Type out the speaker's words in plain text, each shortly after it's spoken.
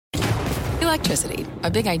Electricity,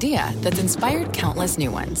 a big idea that's inspired countless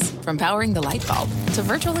new ones. From powering the light bulb to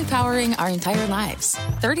virtually powering our entire lives.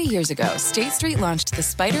 30 years ago, State Street launched the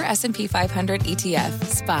SPDR S&P 500 ETF,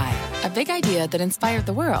 SPY. A big idea that inspired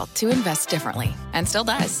the world to invest differently. And still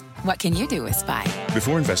does. What can you do with SPY?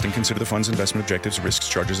 Before investing, consider the fund's investment objectives, risks,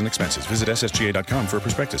 charges, and expenses. Visit ssga.com for a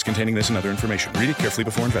prospectus containing this and other information. Read it carefully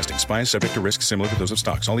before investing. SPY is subject to risks similar to those of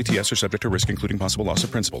stocks. All ETFs are subject to risk, including possible loss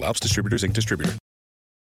of principal. Alps Distributors, Inc. Distributor.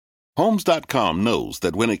 Homes.com knows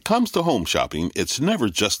that when it comes to home shopping, it's never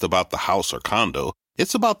just about the house or condo.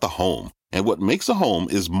 It's about the home. And what makes a home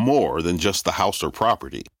is more than just the house or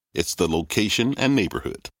property. It's the location and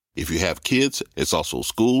neighborhood. If you have kids, it's also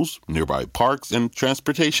schools, nearby parks, and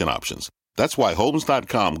transportation options. That's why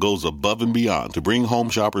Homes.com goes above and beyond to bring home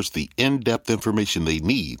shoppers the in-depth information they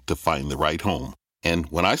need to find the right home. And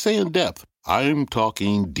when I say in-depth, I'm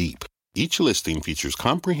talking deep. Each listing features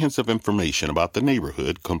comprehensive information about the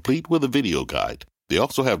neighborhood, complete with a video guide. They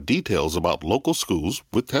also have details about local schools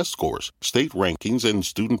with test scores, state rankings, and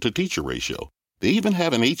student-to-teacher ratio. They even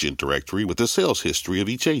have an agent directory with the sales history of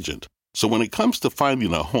each agent. So when it comes to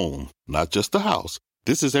finding a home, not just a house,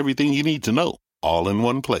 this is everything you need to know, all in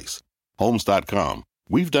one place. Homes.com.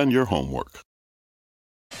 We've done your homework.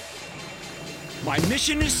 My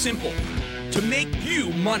mission is simple, to make you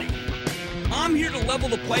money. I'm here to level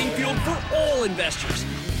the playing field for all investors.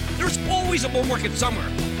 There's always a bull market somewhere,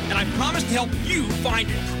 and I promise to help you find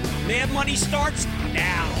it. Mad Money starts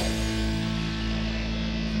now.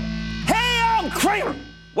 Hey, I'm Cramer.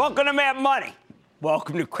 Welcome to Mad Money.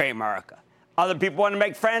 Welcome to Cramerica. Other people want to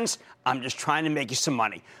make friends. I'm just trying to make you some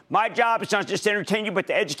money. My job is not just to entertain you, but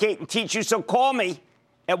to educate and teach you. So call me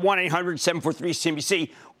at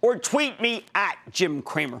 1-800-743-CNBC or tweet me at Jim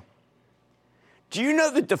Cramer. Do you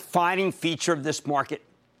know the defining feature of this market?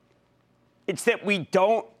 It's that we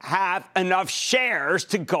don't have enough shares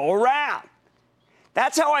to go around.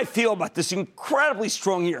 That's how I feel about this incredibly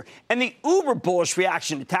strong year and the uber bullish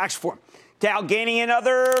reaction to tax reform. Dow gaining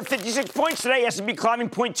another 56 points today, S&P climbing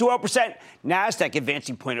 0.20%, NASDAQ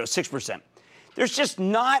advancing 0.06%. There's just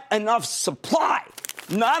not enough supply,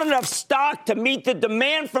 not enough stock to meet the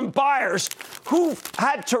demand from buyers who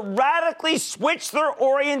had to radically switch their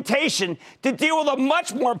orientation to deal with a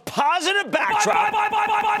much more positive backdrop.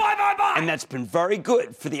 Buy. And that's been very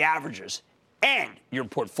good for the averages and your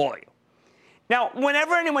portfolio. Now,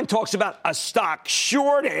 whenever anyone talks about a stock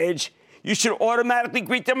shortage, you should automatically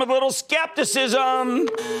greet them with a little skepticism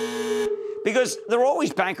because there are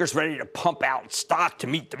always bankers ready to pump out stock to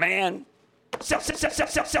meet demand. Sell.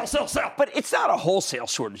 But it's not a wholesale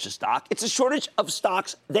shortage of stock. It's a shortage of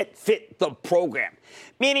stocks that fit the program,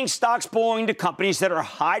 meaning stocks belonging to companies that are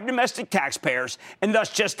high domestic taxpayers and thus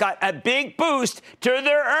just got a big boost to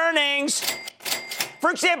their earnings.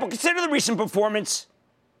 For example, consider the recent performance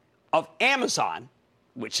of Amazon,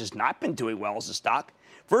 which has not been doing well as a stock,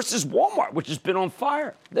 versus Walmart, which has been on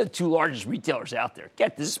fire. They're the two largest retailers out there.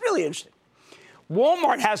 Get this, it's really interesting.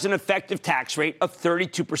 Walmart has an effective tax rate of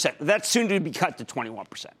 32%. That's soon to be cut to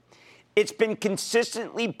 21%. It's been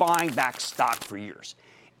consistently buying back stock for years.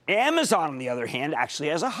 Amazon, on the other hand, actually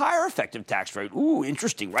has a higher effective tax rate. Ooh,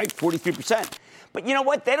 interesting, right? 43%. But you know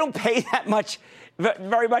what? They don't pay that much,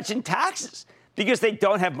 very much in taxes because they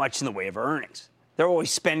don't have much in the way of earnings. They're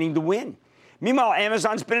always spending to win. Meanwhile,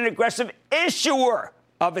 Amazon's been an aggressive issuer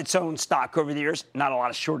of its own stock over the years. Not a lot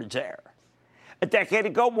of shortage there. A decade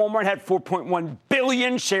ago, Walmart had 4.1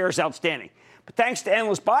 billion shares outstanding. But thanks to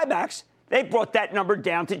endless buybacks, they brought that number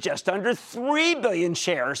down to just under 3 billion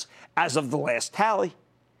shares as of the last tally.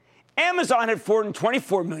 Amazon had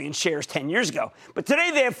 424 million shares 10 years ago, but today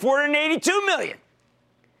they have 482 million.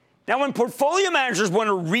 Now, when portfolio managers want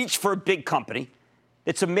to reach for a big company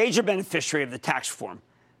that's a major beneficiary of the tax reform,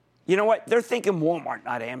 you know what? They're thinking Walmart,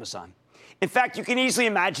 not Amazon. In fact, you can easily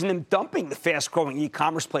imagine them dumping the fast-growing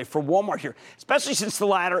e-commerce play for Walmart here, especially since the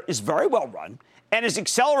latter is very well run and is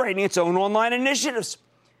accelerating its own online initiatives.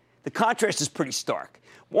 The contrast is pretty stark.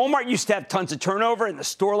 Walmart used to have tons of turnover in the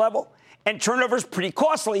store level, and turnover is pretty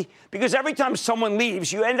costly because every time someone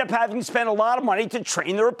leaves, you end up having to spend a lot of money to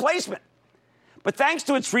train the replacement. But thanks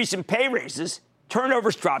to its recent pay raises,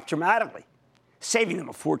 turnovers dropped dramatically, saving them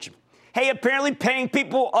a fortune. Hey, apparently paying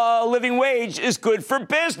people a living wage is good for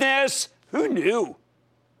business. Who knew?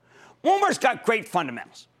 Walmart's got great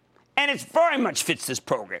fundamentals, and it very much fits this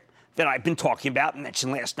program that I've been talking about and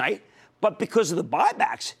mentioned last night. But because of the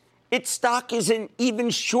buybacks, its stock is in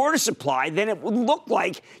even shorter supply than it would look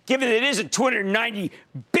like, given it is a $290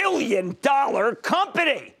 billion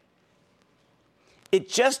company. It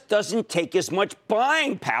just doesn't take as much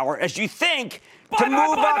buying power as you think to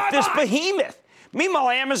move up this behemoth. Meanwhile,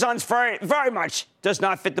 Amazon's very, very much does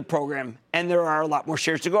not fit the program, and there are a lot more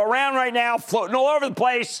shares to go around right now, floating all over the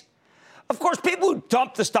place. Of course, people who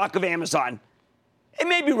dump the stock of Amazon, it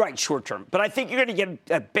may be right short term, but I think you're going to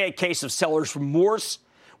get a bad case of seller's remorse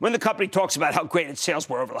when the company talks about how great its sales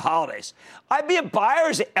were over the holidays. I'd be a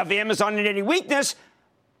buyer of Amazon in any weakness,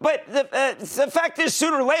 but the fact is,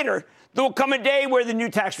 sooner or later, there will come a day where the new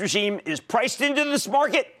tax regime is priced into this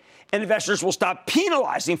market, and investors will stop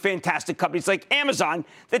penalizing fantastic companies like Amazon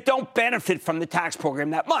that don't benefit from the tax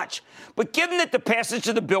program that much. But given that the passage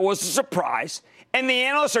of the bill was a surprise, and the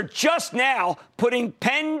analysts are just now putting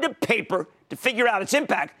pen to paper to figure out its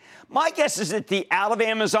impact, my guess is that the out of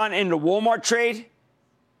Amazon into Walmart trade,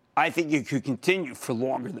 I think it could continue for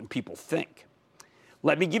longer than people think.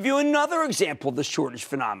 Let me give you another example of the shortage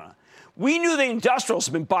phenomenon. We knew the industrials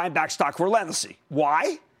have been buying back stock relentlessly.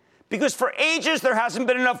 Why? Because for ages, there hasn't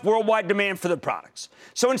been enough worldwide demand for the products.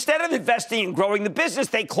 So instead of investing in growing the business,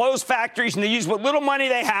 they close factories and they use what little money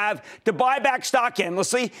they have to buy back stock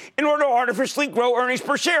endlessly in order to artificially grow earnings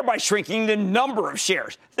per share by shrinking the number of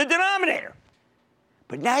shares, the denominator.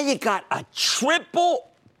 But now you got a triple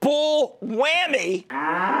bull whammy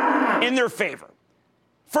in their favor.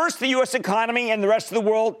 First, the U.S. economy and the rest of the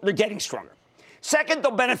world, they're getting stronger. Second, they'll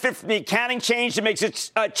benefit from the accounting change that makes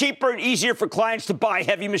it cheaper and easier for clients to buy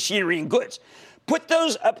heavy machinery and goods. Put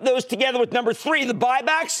those together with number three, the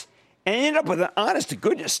buybacks, and you end up with an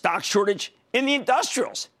honest-to-goodness stock shortage in the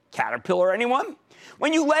industrials. Caterpillar, anyone?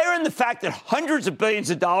 When you layer in the fact that hundreds of billions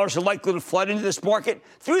of dollars are likely to flood into this market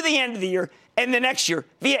through the end of the year and the next year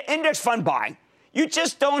via index fund buying, you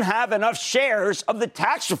just don't have enough shares of the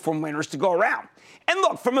tax reform winners to go around. And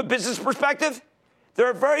look, from a business perspective, there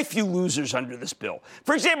are very few losers under this bill.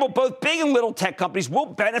 For example, both big and little tech companies will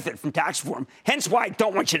benefit from tax reform, hence why I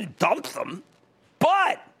don't want you to dump them.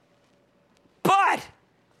 But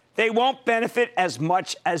they won't benefit as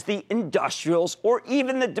much as the industrials or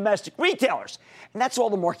even the domestic retailers. And that's all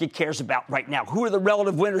the market cares about right now. Who are the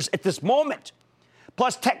relative winners at this moment?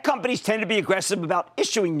 Plus, tech companies tend to be aggressive about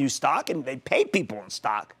issuing new stock, and they pay people in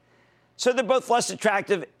stock. So they're both less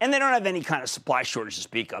attractive, and they don't have any kind of supply shortage to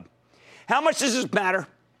speak of. How much does this matter?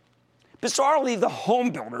 Bizarrely, the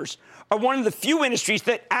home builders are one of the few industries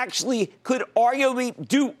that actually could arguably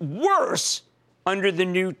do worse under the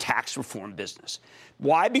new tax reform business.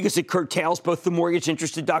 Why? Because it curtails both the mortgage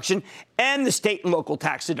interest deduction and the state and local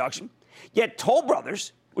tax deduction. Yet Toll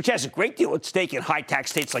Brothers, which has a great deal at stake in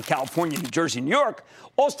high-tax states like California, New Jersey, and New York,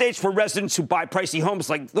 all states where residents who buy pricey homes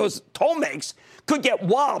like those Toll makes could get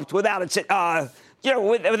walloped without its,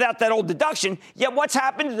 without that old deduction. Yet what's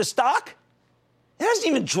happened to the stock? It hasn't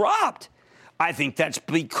even dropped. I think that's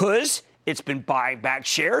because it's been buying back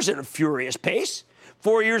shares at a furious pace.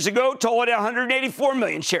 4 years ago, Toll had 184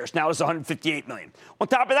 million shares. Now it's 158 million. On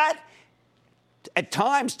top of that, at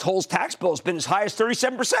times, Toll's tax bill has been as high as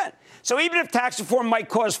 37%. So even if tax reform might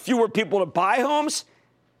cause fewer people to buy homes,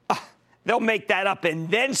 they'll make that up and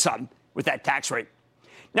then some with that tax rate.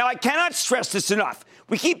 Now, I cannot stress this enough.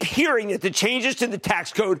 We keep hearing that the changes to the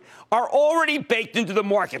tax code are already baked into the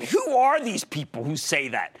market. Who are these people who say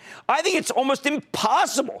that? I think it's almost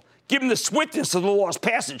impossible, given the swiftness of the law's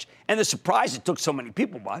passage and the surprise it took so many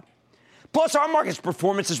people by. Plus, our market's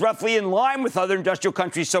performance is roughly in line with other industrial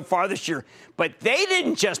countries so far this year. But they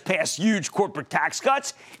didn't just pass huge corporate tax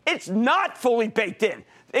cuts. It's not fully baked in.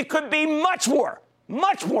 It could be much more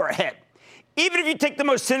ahead. Even if you take the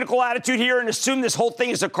most cynical attitude here and assume this whole thing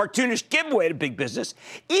is a cartoonish giveaway to big business,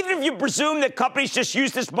 even if you presume that companies just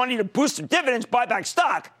use this money to boost their dividends, buy back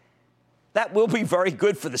stock, that will be very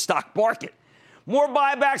good for the stock market. More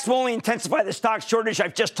buybacks will only intensify the stock shortage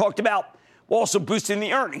I've just talked about, while also boosting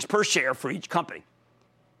the earnings per share for each company.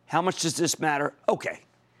 How much does this matter? Okay.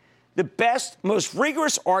 The best, most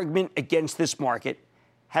rigorous argument against this market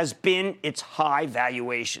has been its high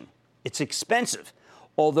valuation. It's expensive,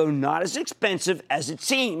 although not as expensive as it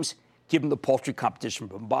seems, given the paltry competition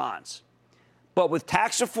from bonds. But with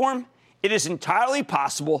tax reform, it is entirely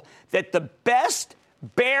possible that the best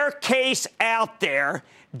bear case out there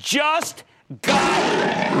just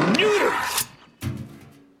got neutered.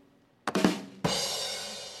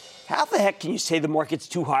 How the heck can you say the market's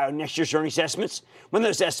too high on next year's earnings estimates when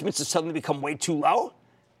those estimates have suddenly become way too low?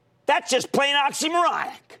 That's just plain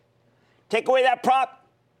oxymoronic. Take away that prop,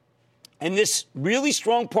 and this really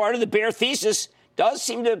strong part of the bear thesis does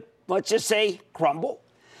seem to, let's just say, crumble.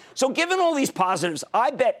 So given all these positives,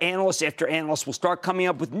 I bet analyst after analyst will start coming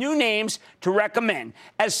up with new names to recommend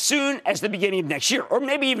as soon as the beginning of next year, or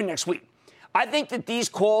maybe even next week. I think that these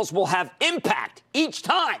calls will have impact each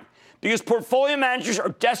time, because portfolio managers are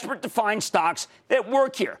desperate to find stocks that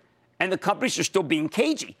work here, and the companies are still being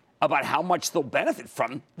cagey, about how much they'll benefit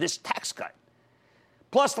from this tax cut.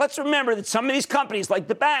 Plus, let's remember that some of these companies, like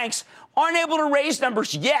the banks, aren't able to raise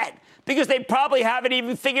numbers yet because they probably haven't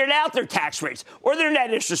even figured out their tax rates or their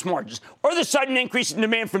net interest margins or the sudden increase in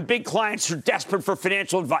demand from big clients who are desperate for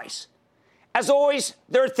financial advice. As always,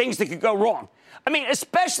 there are things that could go wrong. I mean,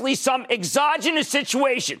 especially some exogenous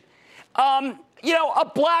situation.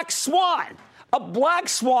 A black swan. A black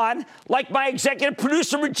swan like my executive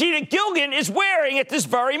producer, Regina Gilgan, is wearing at this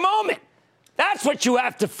very moment. That's what you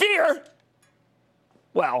have to fear.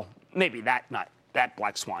 Well, maybe that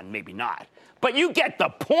black swan, maybe not. But you get the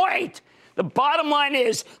point. The bottom line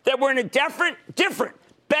is that we're in a different,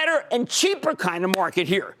 better, and cheaper kind of market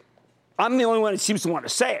here. I'm the only one that seems to want to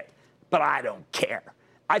say it, but I don't care.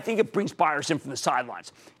 I think it brings buyers in from the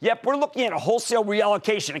sidelines. Yep, we're looking at a wholesale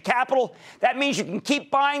reallocation of capital. That means you can keep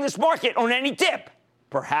buying this market on any dip,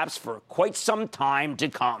 perhaps for quite some time to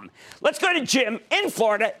come. Let's go to Jim in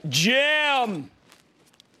Florida. Jim.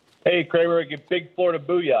 Hey, Cramer, get big Florida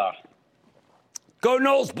booyah. Go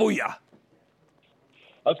Knowles, booyah.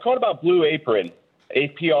 I was calling about Blue Apron,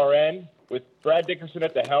 APRN. With Brad Dickerson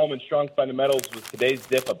at the helm and strong fundamentals, was today's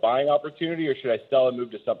dip a buying opportunity, or should I sell and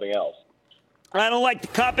move to something else? I don't like the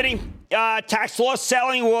company. Tax loss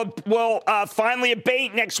selling will finally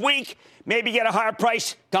abate next week. Maybe get a higher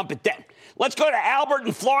price, dump it then. Let's go to Albert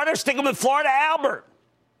in Florida. Sticking with Florida, Albert.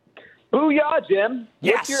 Booyah, Jim.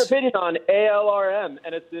 Yes. What's your opinion on ALRM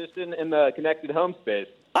and its position in the connected home space?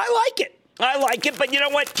 I like it, but you know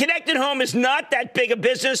what? Connected home is not that big a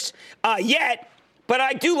business yet, but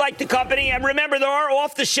I do like the company. And remember, there are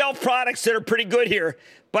off-the-shelf products that are pretty good here.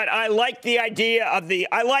 But I like the idea of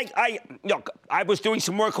I was doing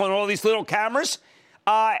some work on all these little cameras,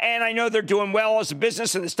 and I know they're doing well as a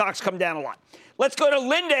business, and the stock's come down a lot. Let's go to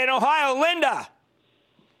Linda in Ohio. Linda.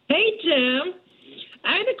 Hey, Jim.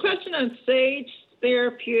 I had a question on Sage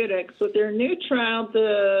Therapeutics. With their new trial,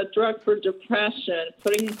 the drug for depression,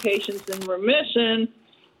 putting patients in remission,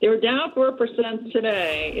 they were down 4%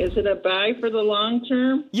 today. Is it a buy for the long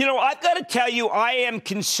term? You know, I've got to tell you, I am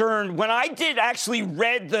concerned. When I did actually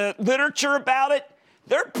read the literature about it,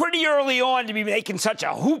 they're pretty early on to be making such a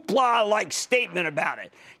hoopla-like statement about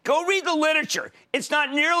it. Go read the literature. It's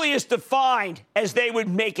not nearly as defined as they would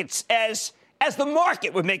make it, as the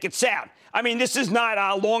market would make it sound. I mean, this is not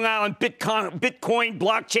a Long Island Bitcoin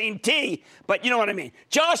blockchain tea, but you know what I mean.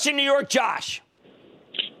 Josh in New York. Josh.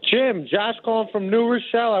 Jim, Josh calling from New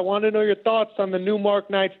Rochelle. I want to know your thoughts on the Newmark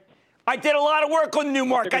Knights. I did a lot of work on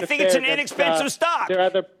Newmark. I think it's an inexpensive stock.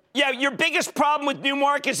 Yeah, your biggest problem with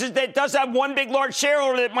Newmark is that it does have one big, large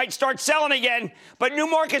shareholder that might start selling again. But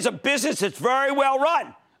Newmark is a business that's very well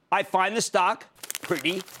run. I find the stock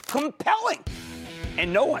pretty compelling.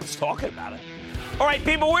 And no one's talking about it. All right,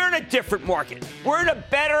 people, we're in a different market. We're in a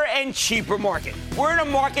better and cheaper market. We're in a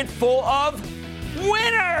market full of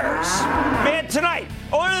winners. Man, tonight,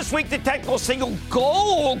 earlier this week, the technical signal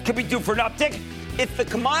gold could be due for an uptick. If the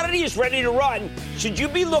commodity is ready to run, should you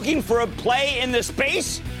be looking for a play in the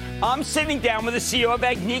space? I'm sitting down with the CEO of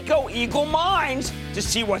Agnico Eagle Mines to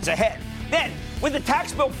see what's ahead. Then, with the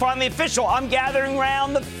tax bill finally official, I'm gathering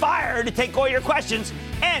around the fire to take all your questions.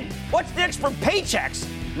 And what's next for paychecks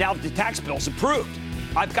now that the tax bill's approved?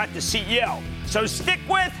 I've got the CEO. So stick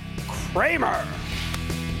with Cramer.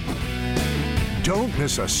 Don't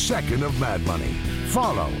miss a second of Mad Money.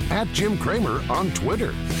 Follow @JimCramer on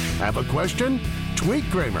Twitter. Have a question? Tweet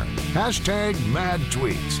Cramer.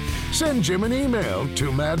 #MadTweets. Send Jim an email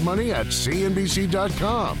to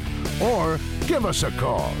madmoney@cnbc.com or give us a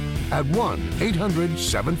call at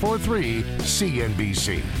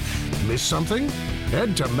 1-800-743-CNBC. Miss something?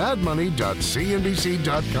 Head to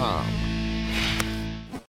madmoney.cnbc.com.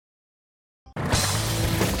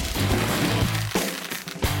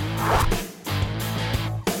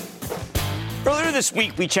 Earlier this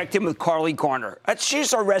week, we checked in with Carly Garner.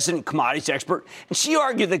 She's our resident commodities expert, and she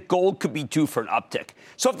argued that gold could be due for an uptick.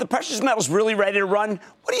 So if the precious metal's really ready to run,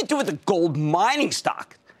 what do you do with a gold mining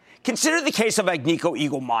stock? Consider the case of Agnico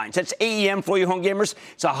Eagle Mines. That's AEM for you home gamers.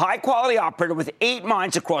 It's a high-quality operator with 8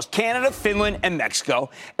 mines across Canada, Finland, and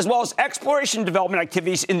Mexico, as well as exploration and development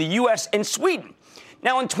activities in the U.S. and Sweden.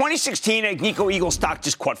 Now, in 2016, Agnico Eagle stock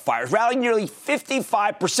just caught fire, rallying nearly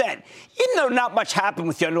 55%, even though not much happened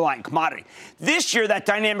with the underlying commodity. This year, that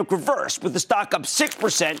dynamic reversed, with the stock up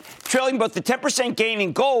 6%, trailing both the 10% gain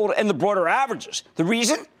in gold and the broader averages. The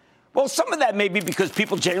reason? Well, some of that may be because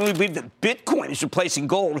people genuinely believe that Bitcoin is replacing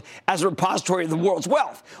gold as a repository of the world's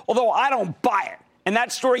wealth, although I don't buy it. And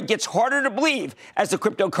that story gets harder to believe as the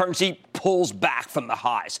cryptocurrency pulls back from the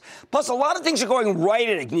highs. Plus, a lot of things are going right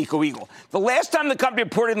at Agnico Eagle. The last time the company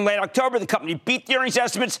reported in late October, the company beat the earnings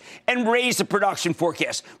estimates and raised the production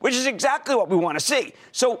forecast, which is exactly what we want to see.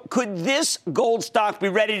 So could this gold stock be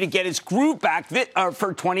ready to get its groove back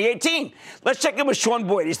for 2018? Let's check in with Sean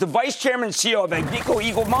Boyd. He's the vice chairman and CEO of Agnico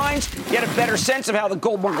Eagle Mines. Get a better sense of how the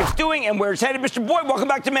gold market's doing and where it's headed. Mr. Boyd, welcome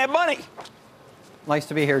back to Mad Money. Nice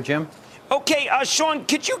to be here, Jim. Okay, Sean,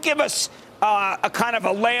 could you give us a kind of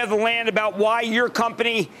a lay of the land about why your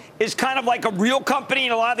company is kind of like a real company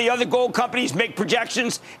and a lot of the other gold companies make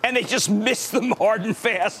projections and they just miss them hard and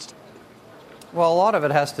fast? Well, a lot of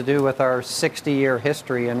it has to do with our 60-year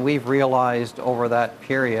history, and we've realized over that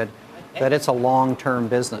period that it's a long-term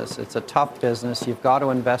business. It's a tough business. You've got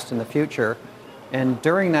to invest in the future. And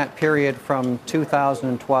during that period from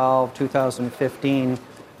 2012, 2015,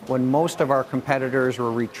 when most of our competitors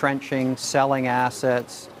were retrenching, selling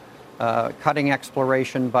assets, cutting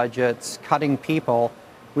exploration budgets, cutting people,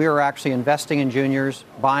 we were actually investing in juniors,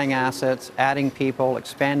 buying assets, adding people,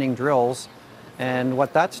 expanding drills. And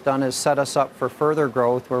what that's done is set us up for further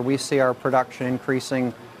growth, where we see our production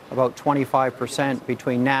increasing about 25%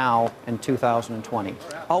 between now and 2020.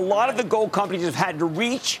 A lot of the gold companies have had to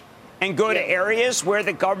reach and go to areas where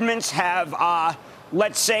the governments have,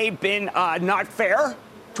 let's say, been not fair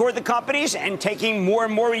toward the companies and taking more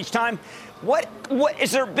and more each time. What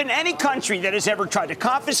has there been any country that has ever tried to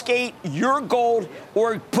confiscate your gold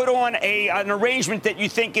or put on an arrangement that you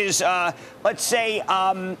think is, let's say,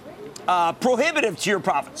 prohibitive to your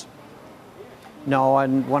profits? No,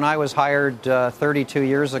 and when I was hired 32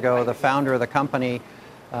 years ago, the founder of the company,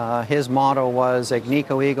 his motto was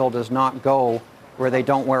Agnico Eagle does not go where they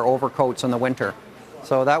don't wear overcoats in the winter.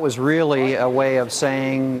 So that was really a way of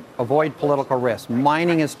saying avoid political risk.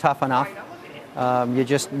 Mining is tough enough. You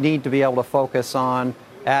just need to be able to focus on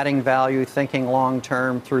adding value, thinking long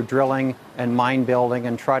term through drilling and mine building,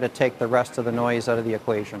 and try to take the rest of the noise out of the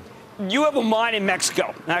equation. You have a mine in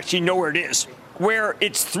Mexico, I actually know where it is, where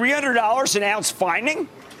it's $300 an ounce finding.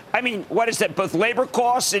 I mean, what is that, both labor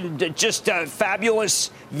costs and just fabulous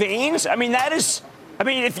veins? I mean,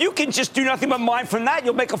 if you can just do nothing but mine from that,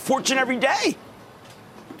 you'll make a fortune every day.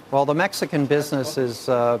 Well, the Mexican business has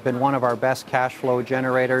been one of our best cash flow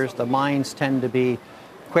generators. The mines tend to be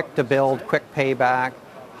quick to build, quick payback,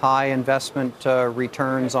 high investment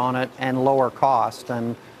returns on it, and lower cost.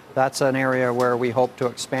 And that's an area where we hope to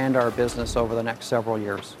expand our business over the next several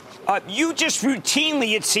years. You just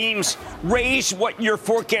routinely, it seems, raise what your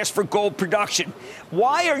forecast for gold production.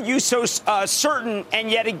 Why are you so certain,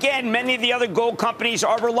 and yet again, many of the other gold companies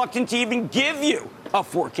are reluctant to even give you a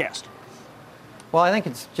forecast? Well, I think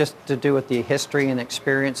it's just to do with the history and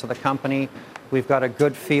experience of the company. We've got a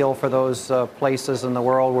good feel for those places in the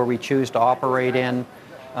world where we choose to operate in.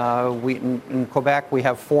 In Quebec, we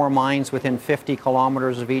have 4 mines within 50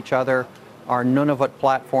 kilometers of each other. Our Nunavut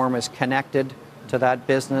platform is connected to that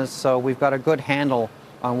business, so we've got a good handle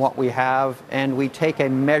on what we have, and we take a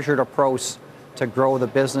measured approach to grow the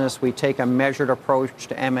business. We take a measured approach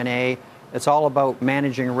to M&A. It's all about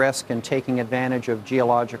managing risk and taking advantage of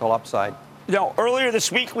geological upside. You know, earlier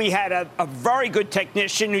this week, we had a very good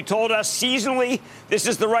technician who told us seasonally this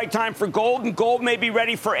is the right time for gold, and gold may be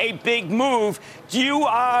ready for a big move. Do you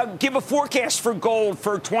give a forecast for gold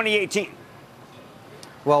for 2018?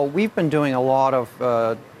 Well, we've been doing a lot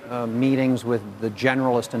of meetings with the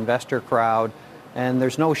generalist investor crowd, and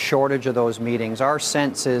there's no shortage of those meetings. Our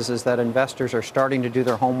sense is that investors are starting to do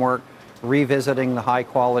their homework, revisiting the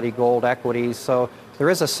high-quality gold equities. So there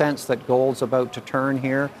is a sense that gold's about to turn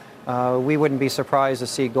here. We wouldn't be surprised to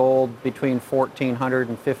see gold between $1,400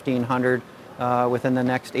 and $1,500 within the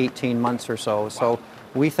next 18 months or so. So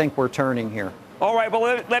we think we're turning here. All right,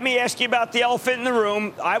 well, let me ask you about the elephant in the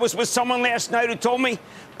room. I was with someone last night who told me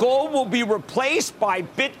gold will be replaced by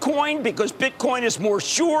Bitcoin because Bitcoin is more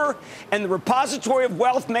sure, and the repository of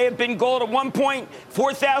wealth may have been gold at one point.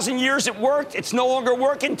 4,000 years it worked. It's no longer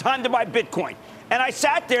working. Time to buy Bitcoin. And I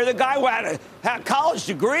sat there. The guy had a college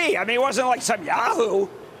degree. I mean, it wasn't like some Yahoo.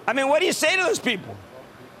 I mean, what do you say to those people?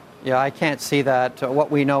 Yeah, I can't see that. What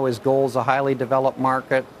we know is gold's a highly developed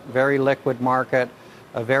market, very liquid market,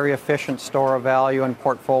 a very efficient store of value and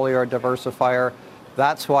portfolio diversifier.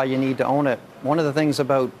 That's why you need to own it. One of the things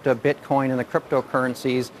about Bitcoin and the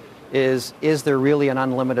cryptocurrencies is there really an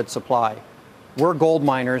unlimited supply? We're gold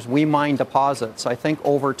miners. We mine deposits. I think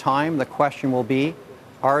over time the question will be,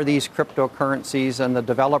 are these cryptocurrencies and the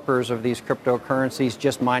developers of these cryptocurrencies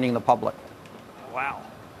just mining the public? Wow.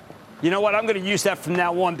 You know what? I'm going to use that from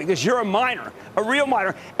now on because you're a miner, a real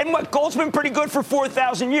miner. And what, gold's been pretty good for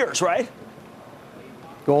 4,000 years, right?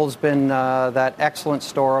 Gold's been that excellent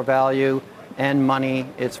store of value and money.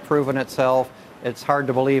 It's proven itself. It's hard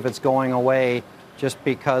to believe it's going away just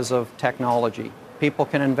because of technology. People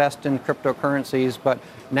can invest in cryptocurrencies, but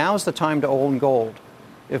now's the time to own gold.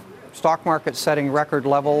 If stock market's setting record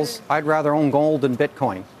levels, I'd rather own gold than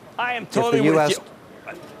Bitcoin. I am totally with you.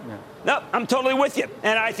 No, I'm totally with you.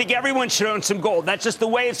 And I think everyone should own some gold. That's just the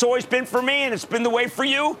way it's always been for me, and it's been the way for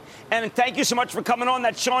you. And thank you so much for coming on.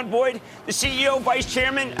 That's Sean Boyd, the CEO, Vice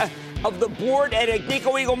Chairman of the board at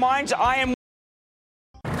Agnico Eagle Mines. I am.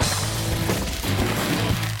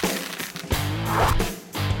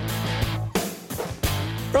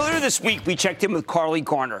 Earlier this week, we checked in with Carly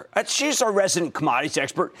Garner. She's our resident commodities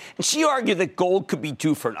expert, and she argued that gold could be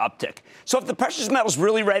due for an uptick. So if the precious metal's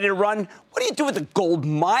really ready to run, what do you do with a gold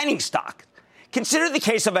mining stock? Consider the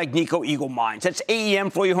case of Agnico Eagle Mines. That's AEM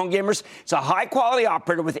for you home gamers. It's a high-quality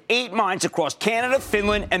operator with 8 mines across Canada,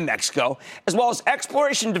 Finland, and Mexico, as well as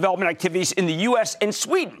exploration and development activities in the U.S. and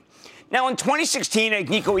Sweden. Now, in 2016,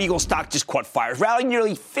 Agnico Eagle stock just caught fire, rallying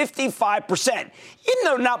nearly 55%, even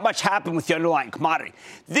though not much happened with the underlying commodity.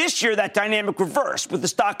 This year, that dynamic reversed, with the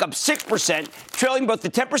stock up 6%, trailing both the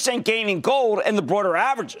 10% gain in gold and the broader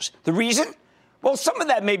averages. The reason? Well, some of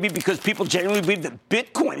that may be because people genuinely believe that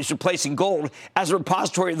Bitcoin is replacing gold as a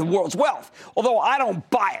repository of the world's wealth, although I don't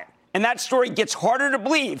buy it. And that story gets harder to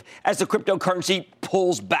believe as the cryptocurrency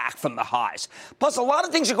pulls back from the highs. Plus, a lot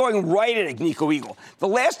of things are going right at Agnico Eagle. The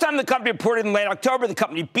last time the company reported in late October, the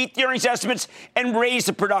company beat the earnings estimates and raised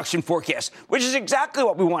the production forecast, which is exactly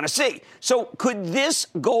what we want to see. So could this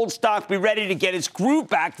gold stock be ready to get its groove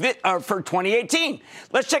back for 2018?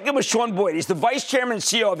 Let's check in with Sean Boyd. He's the vice chairman and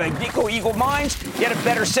CEO of Agnico Eagle Mines. Get a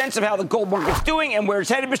better sense of how the gold market's doing and where it's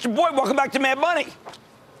headed. Mr. Boyd, welcome back to Mad Money.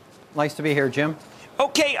 Nice to be here, Jim.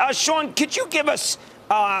 Okay, Sean, could you give us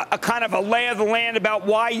a kind of a lay of the land about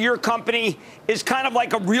why your company is kind of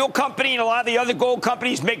like a real company and a lot of the other gold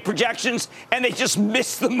companies make projections and they just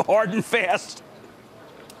miss them hard and fast?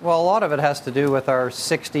 Well, a lot of it has to do with our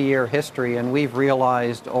 60-year history, and we've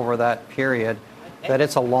realized over that period that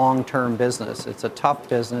it's a long-term business. It's a tough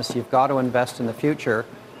business. You've got to invest in the future.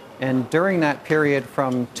 And during that period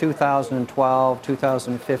from 2012,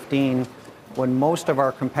 2015, when most of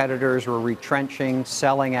our competitors were retrenching,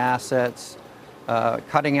 selling assets,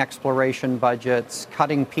 cutting exploration budgets,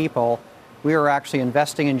 cutting people, we were actually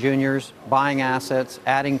investing in juniors, buying assets,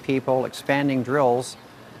 adding people, expanding drills.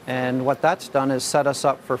 And what that's done is set us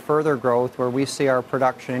up for further growth, where we see our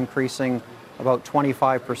production increasing about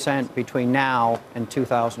 25% between now and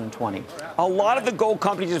 2020. A lot of the gold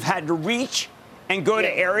companies have had to reach and go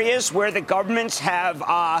to areas where the governments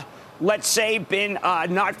have, let's say, been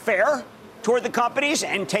not fair toward the companies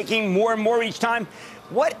and taking more and more each time.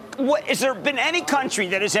 What has there been any country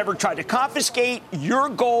that has ever tried to confiscate your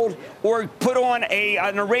gold or put on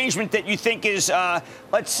an arrangement that you think is,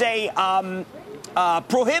 let's say,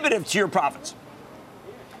 prohibitive to your profits?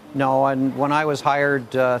 No, and when I was hired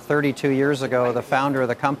 32 years ago, the founder of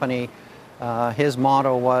the company, his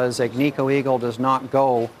motto was Agnico Eagle does not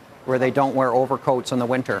go where they don't wear overcoats in the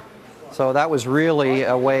winter. So that was really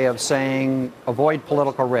a way of saying avoid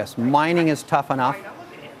political risk. Mining is tough enough.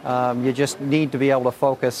 You just need to be able to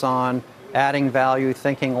focus on adding value,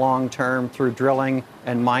 thinking long term through drilling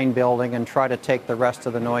and mine building, and try to take the rest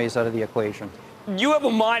of the noise out of the equation. You have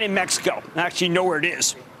a mine in Mexico, I actually know where it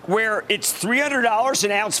is, where it's $300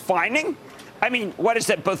 an ounce finding. I mean, what is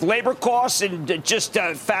that, both labor costs and just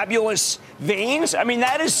fabulous veins? I mean,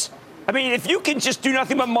 if you can just do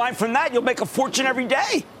nothing but mine from that, you'll make a fortune every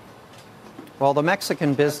day. Well, the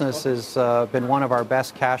Mexican business has been one of our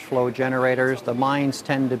best cash flow generators. The mines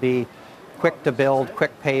tend to be quick to build,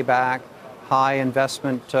 quick payback, high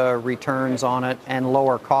investment returns on it, and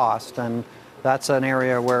lower cost. And that's an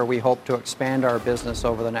area where we hope to expand our business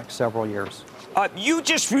over the next several years. You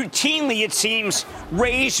just routinely, it seems,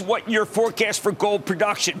 raise what your forecast for gold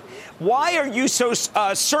production. Why are you so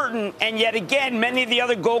certain, and yet again, many of the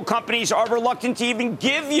other gold companies are reluctant to even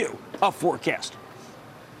give you a forecast?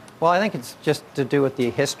 Well, I think it's just to do with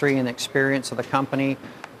the history and experience of the company.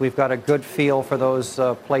 We've got a good feel for those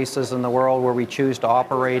places in the world where we choose to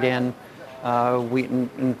operate in.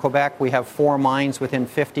 In Quebec, we have 4 mines within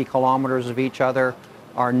 50 kilometers of each other.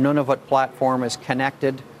 Our Nunavut platform is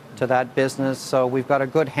connected to that business, so we've got a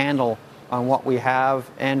good handle on what we have,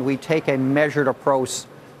 and we take a measured approach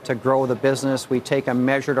to grow the business. We take a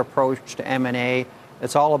measured approach to M&A.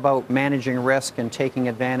 It's all about managing risk and taking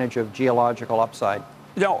advantage of geological upside.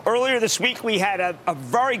 No, earlier this week, we had a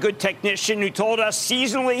very good technician who told us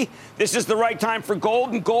seasonally this is the right time for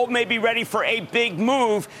gold, and gold may be ready for a big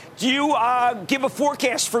move. Do you give a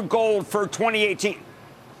forecast for gold for 2018?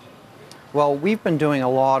 Well, we've been doing a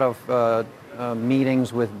lot of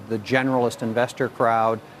meetings with the generalist investor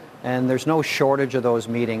crowd, and there's no shortage of those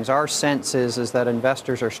meetings. Our sense is that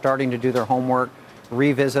investors are starting to do their homework,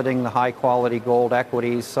 revisiting the high-quality gold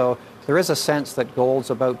equities. So there is a sense that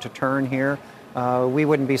gold's about to turn here. We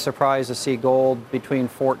wouldn't be surprised to see gold between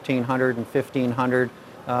 $1,400 and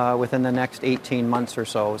 $1,500 within the next 18 months or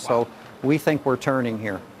so. So we think we're turning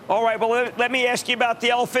here. All right, well, let me ask you about the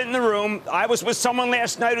elephant in the room. I was with someone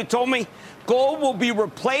last night who told me gold will be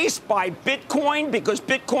replaced by Bitcoin because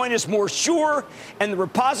Bitcoin is more sure, and the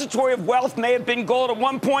repository of wealth may have been gold at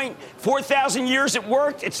one point. 4,000 years it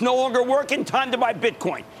worked. It's no longer working. Time to buy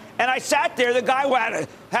Bitcoin. And I sat there. The guy had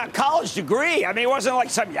a college degree. I mean, it wasn't like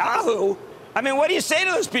some Yahoo. I mean, what do you say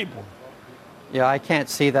to those people? Yeah, I can't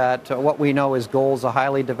see that. What we know is gold's a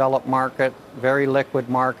highly developed market, very liquid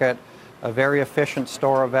market, a very efficient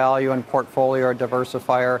store of value and portfolio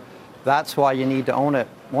diversifier. That's why you need to own it.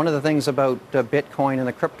 One of the things about Bitcoin and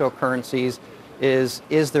the cryptocurrencies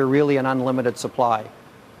is there really an unlimited supply?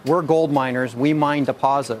 We're gold miners. We mine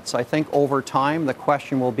deposits. I think over time the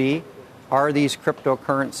question will be, are these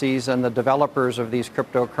cryptocurrencies and the developers of these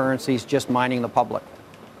cryptocurrencies just mining the public?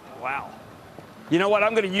 Wow. You know what?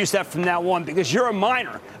 I'm going to use that from now on because you're a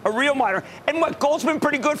miner, a real miner. And what, gold's been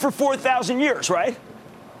pretty good for 4,000 years, right?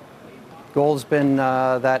 Gold's been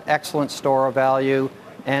that excellent store of value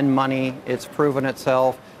and money. It's proven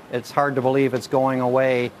itself. It's hard to believe it's going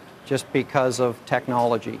away just because of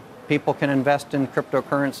technology. People can invest in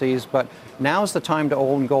cryptocurrencies, but now's the time to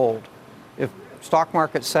own gold. If stock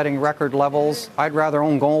market's setting record levels, I'd rather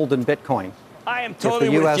own gold than Bitcoin. I am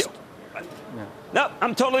totally with you. No,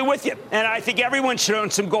 I'm totally with you. And I think everyone should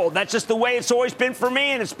own some gold. That's just the way it's always been for me,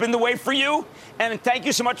 and it's been the way for you. And thank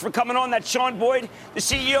you so much for coming on. That's Sean Boyd, the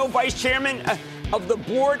CEO, Vice Chairman of the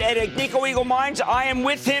board at Agnico Eagle Mines. I am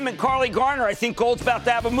with him and Carly Garner. I think gold's about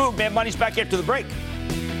to have a move. Mad Money's back after the break.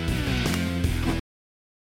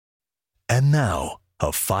 And now,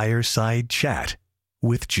 a fireside chat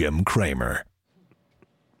with Jim Cramer.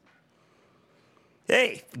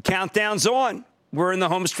 Hey, the countdown's on. We're in the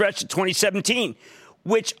home stretch of 2017,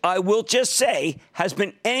 which I will just say has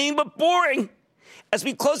been anything but boring. As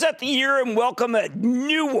we close out the year and welcome a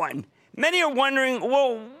new one, many are wondering,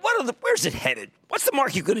 well, where's it headed? What's the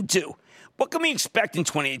market going to do? What can we expect in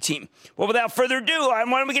 2018? Well, without further ado, why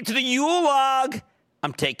don't we get to the Yule log?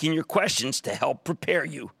 I'm taking your questions to help prepare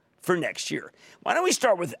you for next year. Why don't we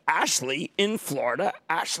start with Ashley in Florida?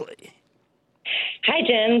 Ashley. Hi,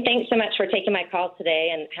 Jim. Thanks so much for taking my call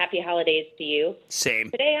today, and happy holidays to you.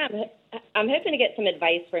 Same. Today, I'm hoping to get some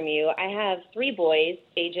advice from you. I have 3 boys,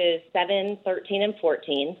 ages 7, 13, and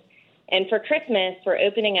 14. And for Christmas, we're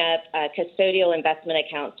opening up custodial investment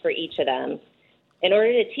accounts for each of them. In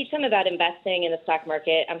order to teach them about investing in the stock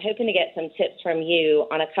market, I'm hoping to get some tips from you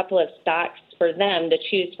on a couple of stocks for them to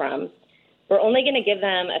choose from. We're only going to give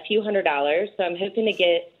them a few $100s, so I'm hoping to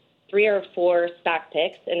get 3 or 4 stock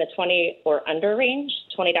picks in the $20 or under range.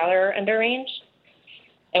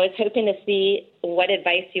 I was hoping to see what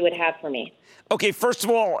advice you would have for me. Okay, first of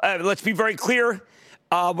all, let's be very clear.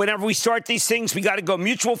 Whenever we start these things, we got to go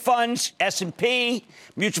mutual funds, S&P,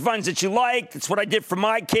 mutual funds that you like. That's what I did for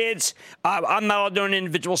my kids. I'm not allowed to own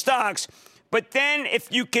individual stocks. But then if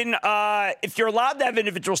you're allowed to have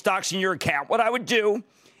individual stocks in your account, what I would do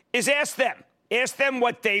is ask them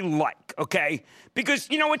what they like, okay? Because,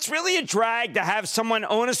 it's really a drag to have someone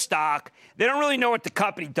own a stock. They don't really know what the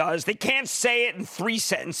company does. They can't say it in 3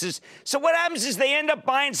 sentences. So what happens is they end up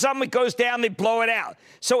buying something, it goes down, they blow it out.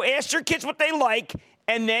 So ask your kids what they like,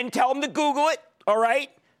 and then tell them to Google it, all right?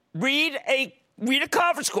 Read a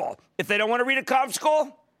conference call. If they don't want to read a conference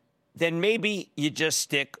call, then maybe you just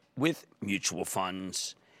stick with mutual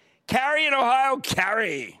funds. Carrie in Ohio.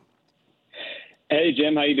 Carrie. Hey,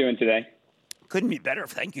 Jim. How you doing today? Couldn't be better.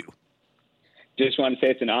 Thank you. Just want to say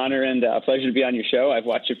it's an honor and a pleasure to be on your show. I've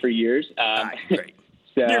watched it for years. Great.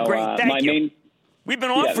 So, you're great. Thank you. We've been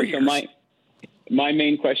on for years. My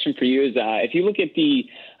main question for you is if you look at the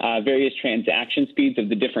various transaction speeds of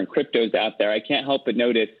the different cryptos out there, I can't help but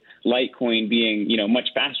notice Litecoin being, much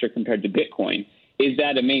faster compared to Bitcoin. Is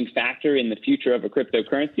that a main factor in the future of a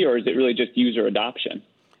cryptocurrency, or is it really just user adoption?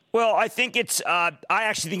 Well, I think I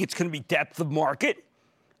actually think it's going to be depth of market.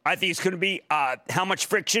 I think it's going to be how much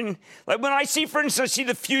friction. Like when I see, for instance,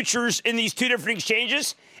 the futures in these 2 different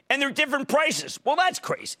exchanges, and they're different prices. Well, that's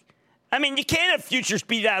crazy. I mean, you can't have futures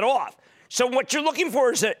be that off. So what you're looking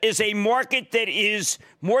for is a market that is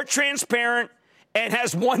more transparent and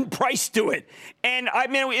has one price to it. And,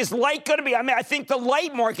 is Lite going to be? I think the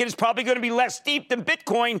Lite market is probably going to be less steep than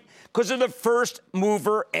Bitcoin because of the first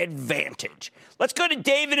mover advantage. Let's go to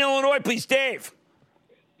Dave in Illinois, please. Dave.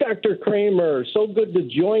 Dr. Cramer, so good to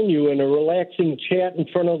join you in a relaxing chat in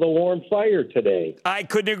front of the warm fire today. I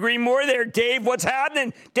couldn't agree more there, Dave. What's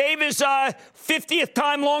happening? Dave is 50th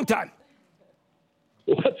time, long time.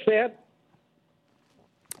 What's that?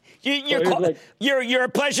 You're a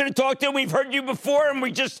pleasure to talk to. We've heard you before, and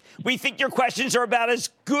we think your questions are about as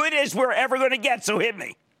good as we're ever going to get, so hit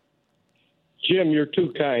me. Jim, you're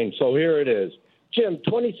too kind, so here it is. Jim,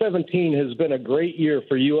 2017 has been a great year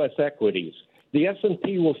for U.S. equities. The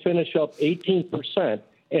S&P will finish up 18%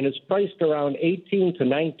 and is priced around 18 to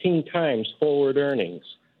 19 times forward earnings.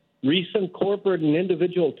 Recent corporate and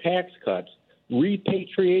individual tax cuts,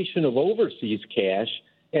 repatriation of overseas cash,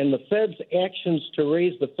 and the Fed's actions to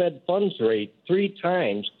raise the Fed funds rate 3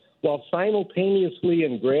 times while simultaneously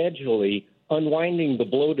and gradually unwinding the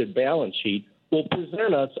bloated balance sheet will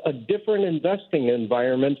present us a different investing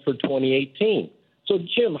environment for 2018. So,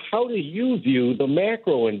 Jim, how do you view the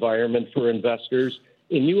macro environment for investors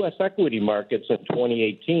in U.S. equity markets in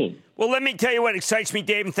 2018? Well, let me tell you what excites me,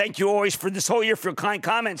 Dave, and thank you always for this whole year for your kind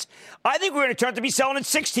comments. I think we're going to turn out to be selling at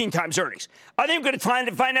 16 times earnings. I think we're going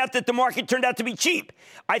to find out that the market turned out to be cheap.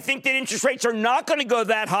 I think that interest rates are not going to go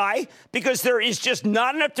that high because there is just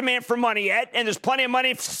not enough demand for money yet, and there's plenty of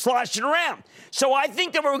money sloshing around. So I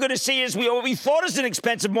think that what we're going to see is what we thought was an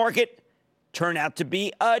expensive market turn out to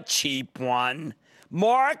be a cheap one.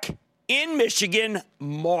 Mark in Michigan.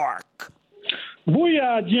 Mark.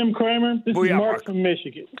 Booyah, Jim Cramer. This Booyah, is Mark Mark from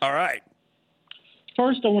Michigan. All right.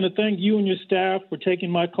 First, I want to thank you and your staff for taking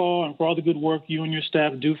my call and for all the good work you and your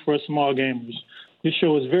staff do for us small gamers. This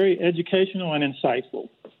show is very educational and insightful.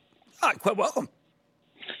 Quite welcome.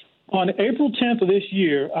 On April 10th of this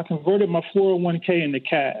year, I converted my 401k into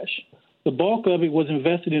cash. The bulk of it was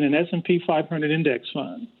invested in an S&P 500 index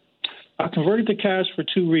fund. I converted to cash for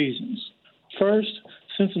 2 reasons. First,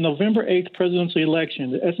 since the November 8th presidential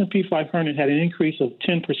election, the S&P 500 had an increase of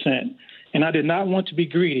 10%, and I did not want to be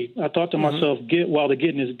greedy. I thought to myself, get while the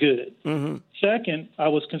getting is good. Second, I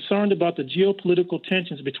was concerned about the geopolitical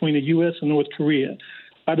tensions between the U.S. and North Korea.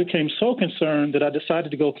 I became so concerned that I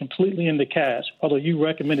decided to go completely into cash, although you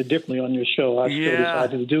recommended differently on your show. I still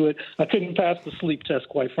decided to do it. I couldn't pass the sleep test,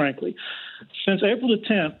 quite frankly. Since April the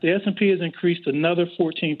 10th, the S&P has increased another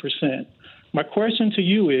 14%. My question to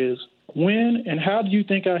you is, when and how do you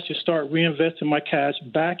think I should start reinvesting my cash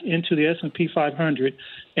back into the S&P 500?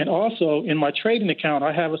 And also, in my trading account,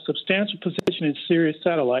 I have a substantial position in Sirius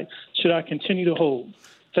Satellite. Should I continue to hold?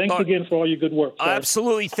 Thanks again for all your good work, sir.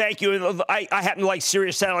 Absolutely. Thank you. I happen to like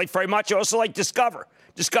Sirius Satellite very much. I also like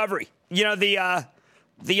Discovery. You know, the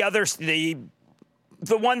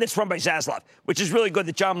one that's run by Zaslav, which is really good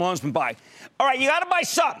that John Malone's been buying. All right, you got to buy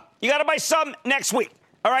some. You got to buy some next week.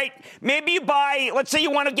 All right, maybe you buy, let's say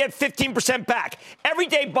you want to get 15% back. Every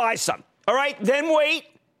day buy some, all right? Then wait,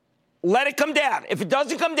 let it come down. If it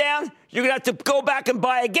doesn't come down, you're going to have to go back and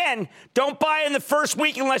buy again. Don't buy in the first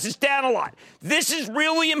week unless it's down a lot. This is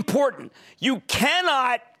really important. You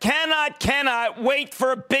cannot wait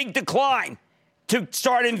for a big decline to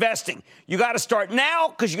start investing. You got to start now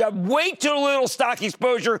because you got way too little stock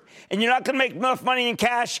exposure and you're not going to make enough money in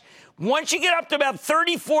cash. Once you get up to about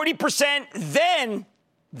 30, 40%,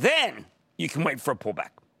 then you can wait for a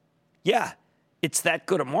pullback. Yeah, it's that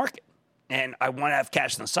good a market. And I want to have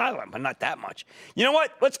cash in the sideline, but not that much. You know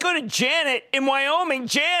what? Let's go to Janet in Wyoming.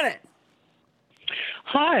 Janet.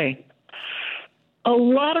 Hi. A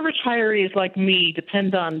lot of retirees like me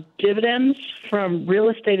depend on dividends from real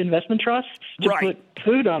estate investment trusts to put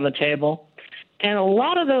food on the table. And a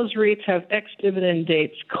lot of those REITs have ex-dividend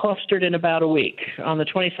dates clustered in about a week on the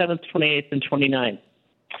 27th, 28th, and 29th.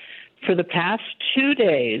 For the past 2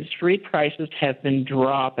 days, REIT prices have been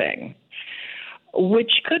dropping,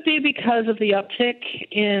 which could be because of the uptick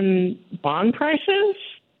in bond prices.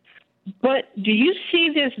 But do you see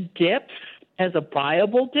this dip as a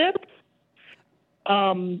buyable dip?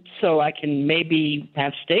 So I can maybe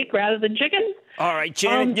have steak rather than chicken? All right,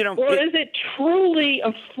 Janet, or is it truly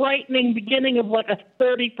a frightening beginning of like a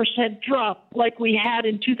 30% drop like we had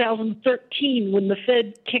in 2013 when the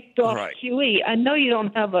Fed kicked off QE? I know you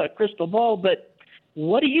don't have a crystal ball, but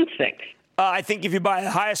what do you think? I think if you buy the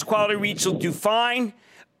highest quality REITs, you'll do fine.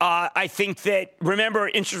 I think that, remember,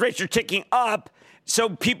 interest rates are ticking up, so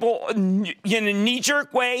people, in a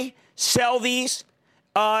knee-jerk way, sell these.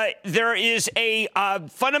 There is a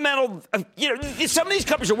fundamental, some of these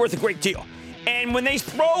companies are worth a great deal. And when they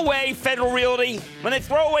throw away Federal Realty, when they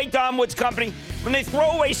throw away Don Wood's company, when they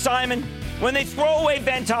throw away Simon, when they throw away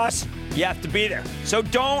Ventas, you have to be there. So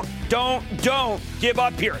don't give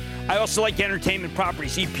up here. I also like Entertainment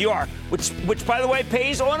Properties, EPR, which by the way,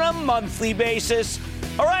 pays on a monthly basis.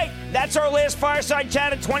 All right, that's our last Fireside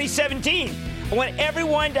Chat of 2017. I want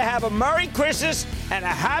everyone to have a Merry Christmas and a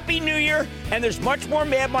Happy New Year. And there's much more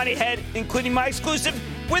Mad Money ahead, including my exclusive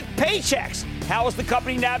with Paychex. How is the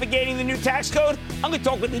company navigating the new tax code? I'm going to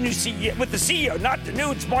talk with the new CEO, with the CEO, not the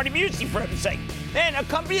new. It's Marty Busey, for heaven's sake. And a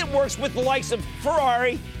company that works with the likes of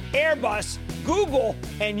Ferrari, Airbus, Google,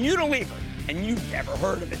 and Unilever. And you've never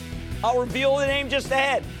heard of it. I'll reveal the name just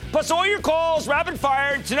ahead. Plus all your calls, rapid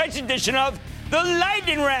fire, in tonight's edition of The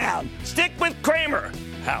Lightning Round. Stick with Cramer.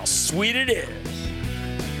 How sweet it is.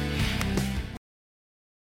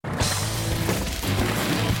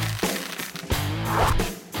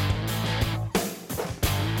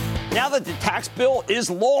 Now that the tax bill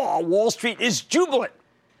is law, Wall Street is jubilant.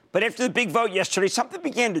 But after the big vote yesterday, something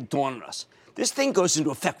began to dawn on us. This thing goes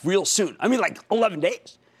into effect real soon. I mean, like 11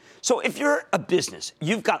 days. So if you're a business,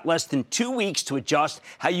 you've got less than 2 weeks to adjust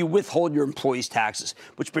how you withhold your employees' taxes,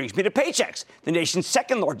 which brings me to Paychex, the nation's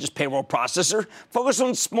second largest payroll processor, focused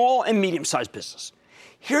on small and medium-sized business.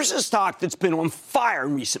 Here's a stock that's been on fire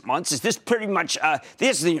in recent months. Is this pretty much,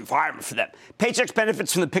 this is the environment for them. Paychex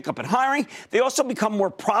benefits from the pickup in hiring. They also become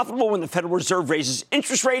more profitable when the Federal Reserve raises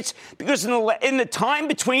interest rates because in the time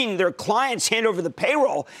between their clients hand over the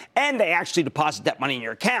payroll and they actually deposit that money in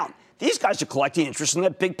your account, these guys are collecting interest on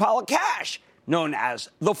that big pile of cash known as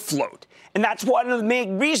the float. And that's one of the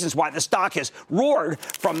main reasons why the stock has roared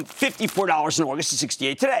from $54 in August to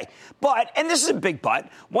 $68 today. But, and this is a big but,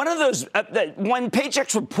 one of those, when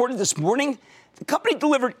Paychex reported this morning, the company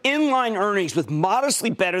delivered inline earnings with modestly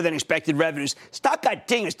better than expected revenues. Stock got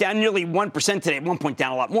dinged. It's down nearly 1% today, at one point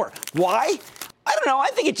down a lot more. Why? I don't know. I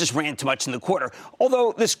think it just ran too much in the quarter.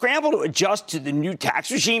 Although the scramble to adjust to the new tax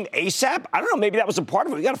regime ASAP, I don't know. Maybe that was a part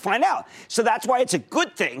of it. We got to find out. So that's why it's a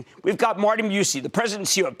good thing we've got Marty Busey, the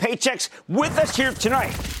president and CEO of Paychex, with us here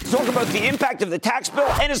tonight to talk about the impact of the tax bill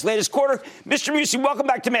and his latest quarter. Mr. Busey, welcome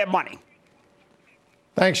back to Mad Money.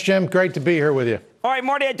 Thanks, Jim. Great to be here with you. All right,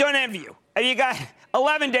 Marty, I don't envy you. You got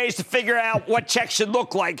 11 days to figure out what checks should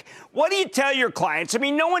look like. What do you tell your clients? I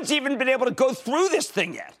mean, no one's even been able to go through this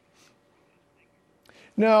thing yet.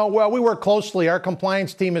 No, well, we work closely. Our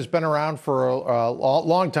compliance team has been around for a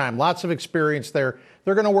long time, lots of experience there.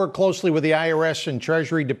 They're going to work closely with the IRS and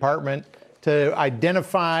Treasury Department to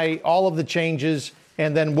identify all of the changes,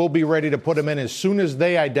 and then we'll be ready to put them in as soon as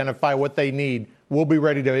they identify what they need. We'll be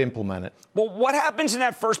ready to implement it. Well, what happens in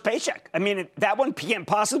that first paycheck? I mean, that one can't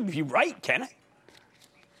possibly be right, can it?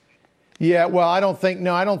 Yeah, well, I don't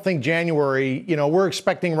think January, we're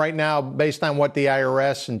expecting right now, based on what the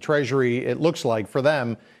IRS and Treasury, it looks like for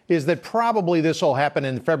them, is that probably this will happen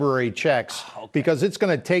in February checks because it's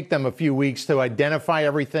going to take them a few weeks to identify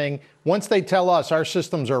everything. Once they tell us, our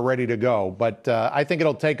systems are ready to go. But I think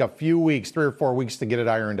it'll take a few weeks, 3 or 4 weeks to get it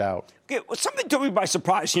ironed out. Okay, well, something took me by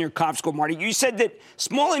surprise in your conference call, Marty. You said that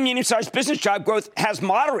small and medium-sized business job growth has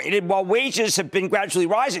moderated while wages have been gradually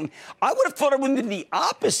rising. I would have thought it would have been the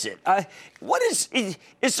opposite.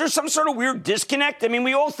 Is there some sort of weird disconnect? I mean,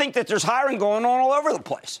 we all think that there's hiring going on all over the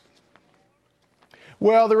place.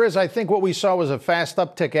 Well, there is. I think what we saw was a fast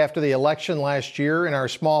uptick after the election last year in our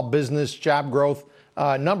small business job growth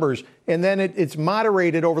numbers. And then it's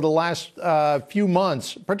moderated over the last few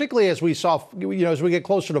months, particularly as we saw, as we get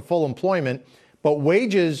closer to full employment. But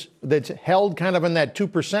wages that's held kind of in that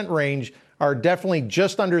 2% range are definitely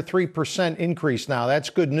just under 3% increase now. That's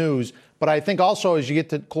good news. But I think also as you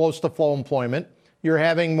get close to full employment, you're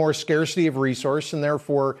having more scarcity of resource and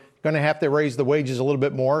therefore going to have to raise the wages a little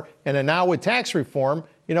bit more. And then now with tax reform,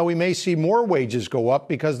 we may see more wages go up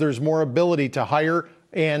because there's more ability to hire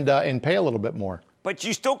and pay a little bit more. But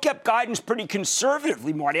you still kept guidance pretty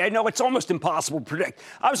conservatively, Marty. I know it's almost impossible to predict.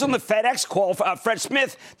 I was on the FedEx call. Fred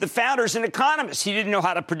Smith, the founder, is an economist. He didn't know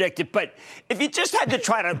how to predict it. But if you just had to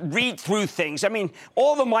try to read through things, I mean,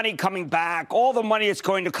 all the money coming back, all the money that's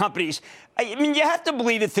going to companies, I mean, you have to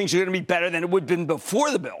believe that things are going to be better than it would have been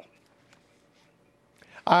before the bill.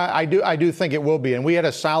 I do think it will be. And we had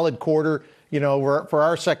a solid quarter. For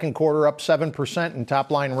our second quarter, up 7% in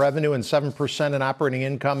top line revenue and 7% in operating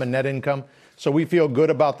income and net income. So we feel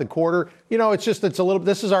good about the quarter.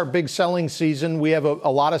 This is our big selling season. We have a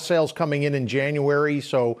lot of sales coming in January.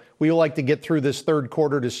 So we like to get through this third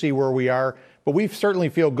quarter to see where we are. But we certainly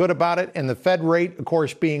feel good about it. And the Fed rate, of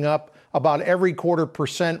course, being up about every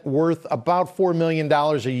 0.25% worth about $4 million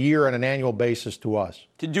a year on an annual basis to us.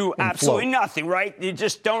 To do absolutely nothing, right? You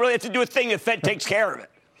just don't really have to do a thing. The Fed takes care of it.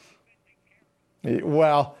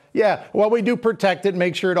 Well, yeah. Well, we do protect it,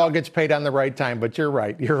 make sure it all gets paid on the right time. But you're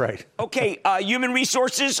right. You're right. Okay. Human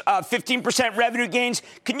resources, 15% revenue gains.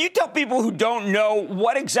 Can you tell people who don't know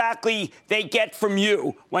what exactly they get from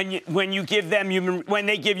you when you give them when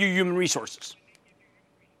they give you human resources?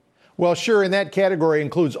 Well, sure, and that category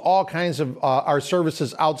includes all kinds of our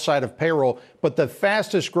services outside of payroll, but the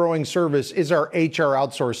fastest growing service is our HR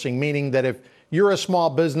outsourcing, meaning that if you're a small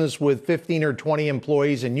business with 15 or 20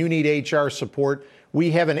 employees and you need HR support, we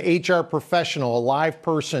have an HR professional, a live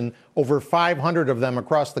person, over 500 of them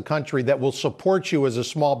across the country that will support you as a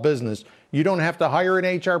small business. You don't have to hire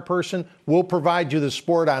an HR person. We'll provide you the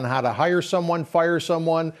support on how to hire someone, fire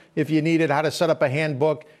someone if you need it, how to set up a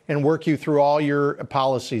handbook, and work you through all your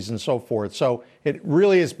policies and so forth. So it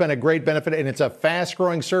really has been a great benefit, and it's a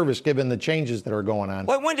fast-growing service given the changes that are going on.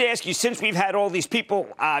 Well, I wanted to ask you, since we've had all these people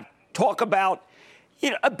talk about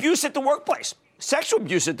abuse at the workplace, sexual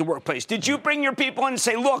abuse at the workplace, did you bring your people in and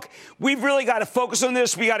say, look, we've really got to focus on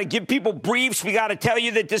this. We got to give people briefs. We got to tell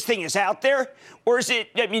you that this thing is out there? Or is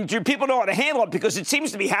it, do people know how to handle it? Because it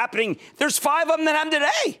seems to be happening. There's 5 of them that have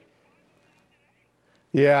today.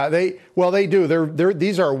 Yeah, they do.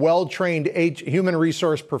 These are well-trained human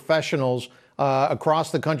resource professionals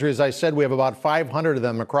across the country. As I said, we have about 500 of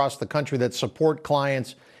them across the country that support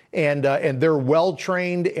clients, and they're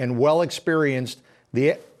well-trained and well-experienced.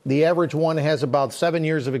 The average one has about 7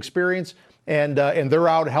 years of experience, and they're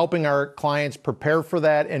out helping our clients prepare for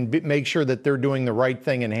that and make sure that they're doing the right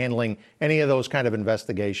thing and handling any of those kind of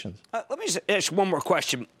investigations. Let me just ask one more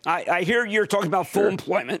question. I hear you're talking about full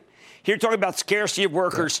employment. You're talking about scarcity of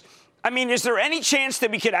workers. I mean, is there any chance that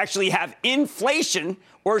we could actually have inflation,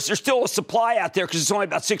 or is there still a supply out there because it's only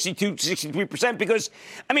about 63%? Because,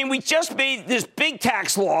 I mean, we just made this big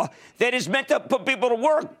tax law that is meant to put people to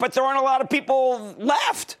work, but there aren't a lot of people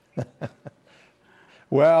left.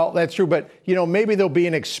 Well, that's true. But, maybe there'll be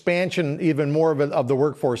an expansion even more of the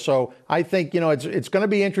workforce. So I think, it's going to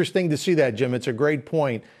be interesting to see that, Jim. It's a great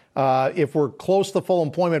point. If we're close to full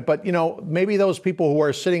employment, but, maybe those people who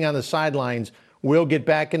are sitting on the sidelines will get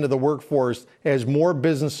back into the workforce as more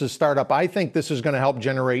businesses start up. I think this is going to help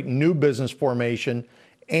generate new business formation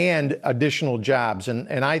and additional jobs.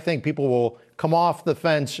 And I think people will come off the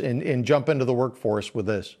fence and jump into the workforce with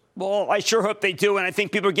this. Well, I sure hope they do, and I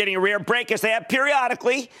think people are getting a rare break, as they have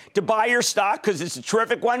periodically, to buy your stock, because it's a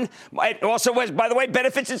terrific one. It also, by the way,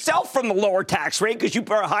 benefits itself from the lower tax rate, because you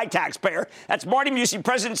are a high taxpayer. That's Marty Mucci,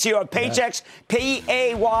 President and CEO of Paychex,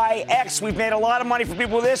 Payx. We've made a lot of money for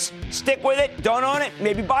people with this. Stick with it. Don't own it.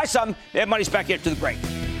 Maybe buy some. That money's back here to the break.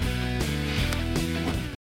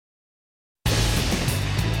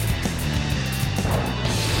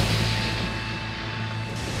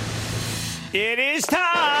 It is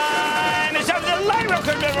time. It's time for the lightning round.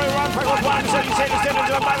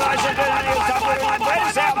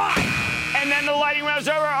 And then the lightning round's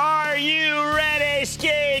over. Are you ready,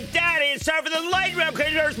 Skate Daddy? It's time for the lightning round.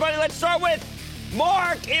 Everybody, let's start with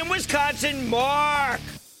Mark in Wisconsin. Mark.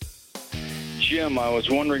 Jim, I was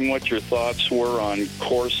wondering what your thoughts were on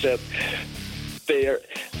Corcept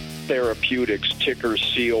Therapeutics, ticker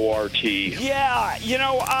CORT. Yeah,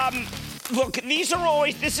 look,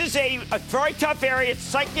 this is a very tough area. It's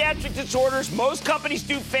psychiatric disorders. Most companies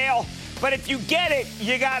do fail, but if you get it,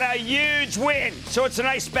 you got a huge win. So it's a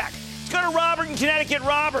nice spec. Let's go to Robert in Connecticut.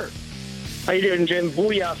 Robert. How you doing, Jim?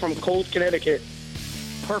 Booyah from Cold, Connecticut.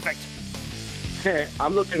 Perfect.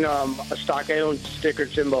 I'm looking a stock I own, ticker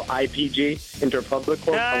symbol IPG, Interpublic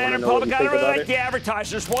Corp. I want to know what you I think don't really about like it. the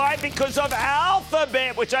advertisers. Why? Because of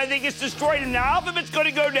Alphabet, which I think is destroyed. And now Alphabet's going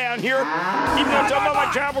to go down here. Even though it's about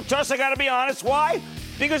my travel trust, I got to be honest. Why?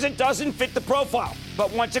 Because it doesn't fit the profile.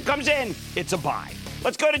 But once it comes in, it's a buy.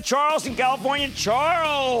 Let's go to Charles in California.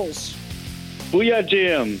 Charles. Booyah,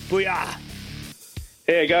 Jim. Booyah.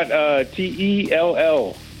 Hey, I got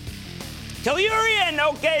TELL. Tellurian.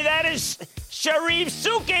 Okay, that is Sharif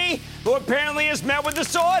Suki, who apparently has met with the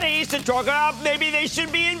Saudis to talk about maybe they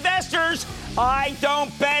should be investors. I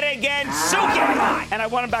don't bet against Suki. And I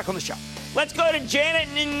want him back on the show. Let's go to Janet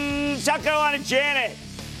in South Carolina. Janet.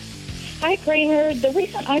 Hi, Kramer. The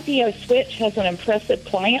recent IPO switch has an impressive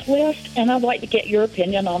client list, and I'd like to get your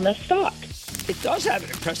opinion on this stock. It does have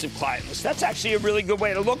an impressive client list. That's actually a really good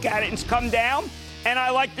way to look at it. It's come down, and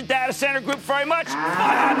I like the data center group very much. I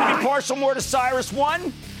happen to be partial more to Cyrus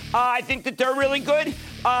One. I think that they're really good.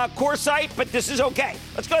 CoreSite, but this is okay.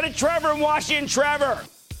 Let's go to Trevor in Washington. Trevor.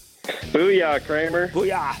 Booyah, Kramer.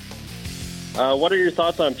 Booyah. What are your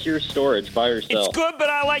thoughts on Pure Storage, buy or sell? It's good, but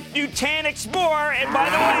I like Nutanix more. And by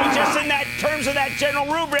the way, just in that terms of that general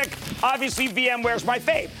rubric, obviously VMware's my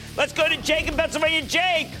fave. Let's go to Jake in Pennsylvania.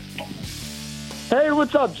 Jake. Hey,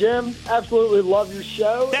 what's up, Jim? Absolutely love your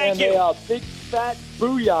show. Thank you. And a big fat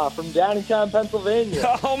booyah from Downingtown,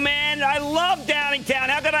 Pennsylvania. Oh, man, I love Downingtown.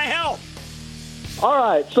 How can I help? All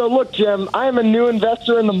right. So, look, Jim, I am a new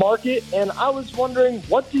investor in the market, and I was wondering,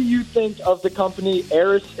 what do you think of the company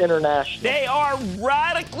Aris International? They are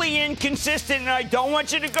radically inconsistent, and I don't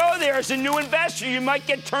want you to go there. As a new investor, you might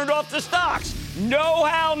get turned off the stocks. No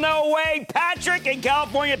how, no way. Patrick in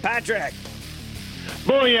California. Patrick.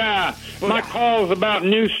 Booyah. My call is about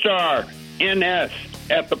Newstar NS.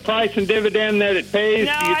 At the price and dividend that it pays,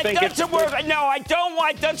 no, do you think it's... No, I don't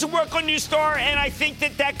want. It doesn't work on Newstar, and I think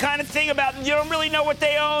that kind of thing about you don't really know what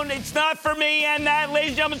they own, it's not for me. And that, ladies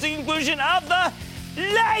and gentlemen, is the conclusion of the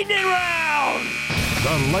Lightning Round.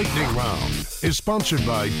 The Lightning Round is sponsored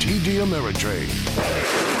by TD Ameritrade.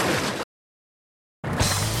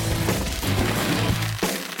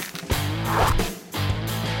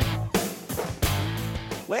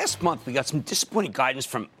 Last month, we got some disappointing guidance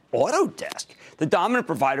from Autodesk, the dominant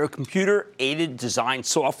provider of computer-aided design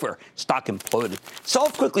software. Stock imploded.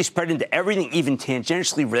 Sell-off quickly spread into everything even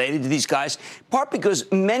tangentially related to these guys, in part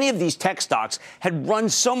because many of these tech stocks had run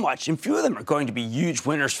so much, and few of them are going to be huge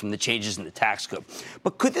winners from the changes in the tax code.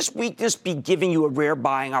 But could this weakness be giving you a rare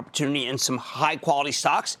buying opportunity in some high-quality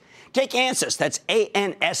stocks? Take Ansys, that's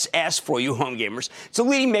ANSS for you home gamers. It's a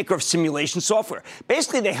leading maker of simulation software.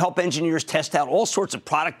 Basically, they help engineers test out all sorts of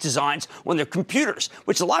product designs on their computers,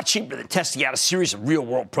 which is a lot cheaper than testing out a series of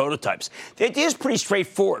real-world prototypes. The idea is pretty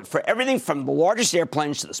straightforward. For everything from the largest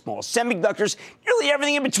airplanes to the smallest semiconductors, nearly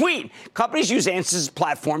everything in between, companies use Ansys'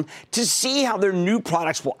 platform to see how their new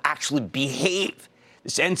products will actually behave.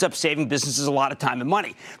 This ends up saving businesses a lot of time and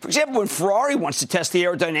money. For example, when Ferrari wants to test the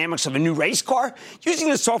aerodynamics of a new race car, using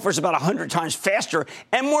the software is about 100 times faster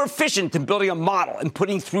and more efficient than building a model and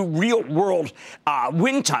putting through real-world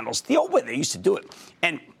wind tunnels, the old way they used to do it.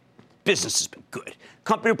 And business has been good.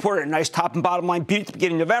 Company reported a nice top and bottom line beat at the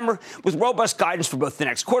beginning of November with robust guidance for both the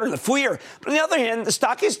next quarter and the full year. But on the other hand, the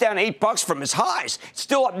stock is down $8 from its highs. It's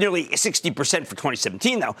still up nearly 60% for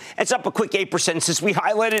 2017, though. It's up a quick 8% since we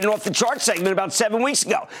highlighted it off the chart segment about 7 weeks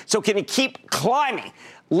ago. So can it keep climbing?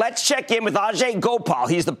 Let's check in with Ajay Gopal.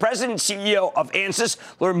 He's the president and CEO of Ansys.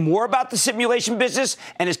 Learn more about the simulation business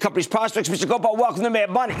and his company's prospects. Mr. Gopal, welcome to Mad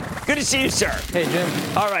Money. Good to see you, sir. Hey, Jim.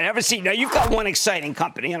 All right, have a seat. Now, you've got one exciting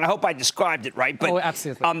company, and I hope I described it right. But,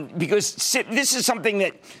 absolutely. Because this is something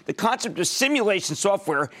that the concept of simulation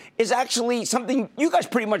software is actually something you guys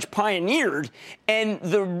pretty much pioneered, and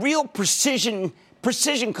the real precision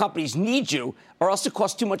companies need you, or else it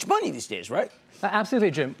costs too much money these days, right? Absolutely,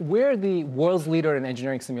 Jim. We're the world's leader in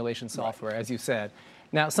engineering simulation software, as you said.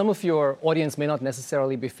 Now, some of your audience may not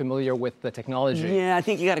necessarily be familiar with the technology. Yeah, I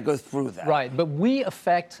think you got to go through that. Right, but we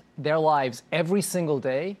affect their lives every single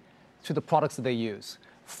day through the products that they use,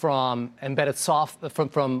 from embedded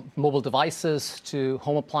from mobile devices to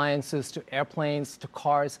home appliances to airplanes to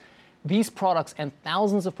cars. These products and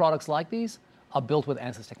thousands of products like these are built with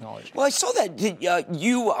Ansys technology. Well, I saw that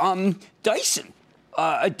Dyson.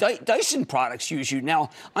 Dyson products use you.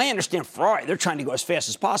 Now, I understand Ferrari, they're trying to go as fast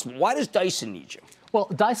as possible. Why does Dyson need you? Well,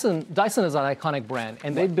 Dyson is an iconic brand,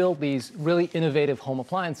 and they build these really innovative home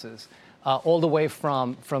appliances, all the way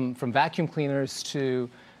from vacuum cleaners to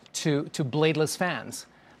bladeless fans.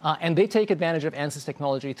 And they take advantage of Ansys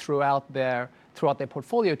technology throughout their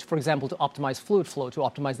portfolio, for example, to optimize fluid flow, to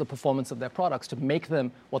optimize the performance of their products, to make them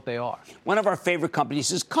what they are. One of our favorite companies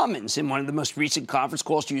is Cummins. In one of the most recent conference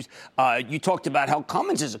calls, you talked about how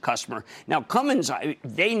Cummins is a customer. Now, Cummins,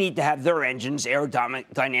 they need to have their engines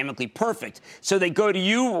aerodynamically perfect. So they go to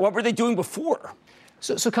you. What were they doing before?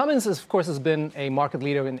 So Cummins, of course, has been a market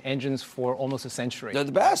leader in engines for almost a century. They're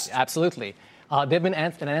the best. Absolutely. They've been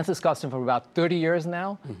an Ansys customer for about 30 years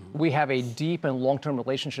now. Mm-hmm. We have a deep and long-term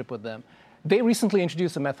relationship with them. They recently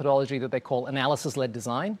introduced a methodology that they call analysis-led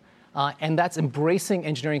design, and that's embracing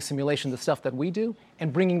engineering simulation, the stuff that we do,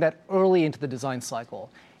 and bringing that early into the design cycle.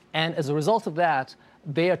 And as a result of that,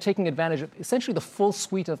 they are taking advantage of essentially the full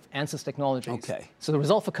suite of Ansys technologies. Okay. So the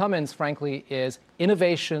result for Cummins, frankly, is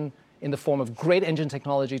innovation in the form of great engine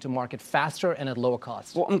technology to market faster and at lower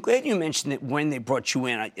cost. Well, I'm glad you mentioned that when they brought you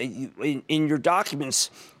in your documents,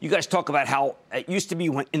 you guys talk about how it used to be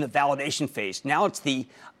in the validation phase. Now it's the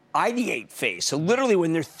ideate phase. So literally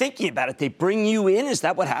when they're thinking about it, they bring you in. Is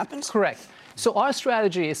that what happens? Correct. So our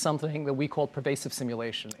strategy is something that we call pervasive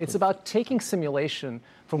simulation. It's about taking simulation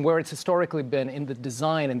from where it's historically been in the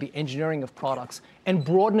design and the engineering of products and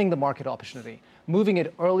broadening the market opportunity, moving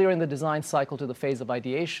it earlier in the design cycle to the phase of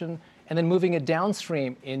ideation, and then moving it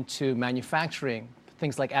downstream into manufacturing,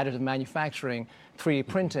 things like additive manufacturing, 3D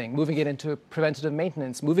printing, moving it into preventative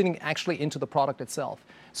maintenance, moving it actually into the product itself.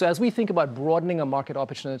 So as we think about broadening a market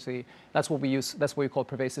opportunity, that's what we use. That's what we call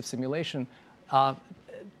pervasive simulation.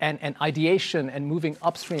 And ideation and moving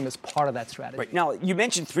upstream is part of that strategy. Right. Now, you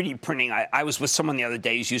mentioned 3D printing. I was with someone the other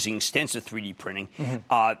day who's using extensive 3D printing,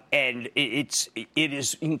 and it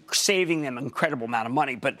is saving them an incredible amount of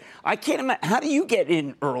money. But I can't imagine, how do you get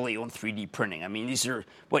in early on 3D printing? I mean, these are,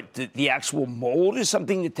 the actual mold is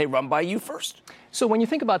something that they run by you first? So when you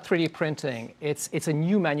think about 3D printing, it's a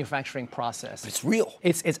new manufacturing process. It's real.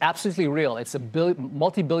 It's absolutely real. It's a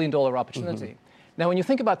multi-billion-dollar opportunity. Now, when you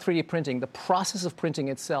think about 3D printing, the process of printing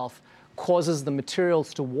itself causes the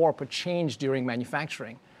materials to warp or change during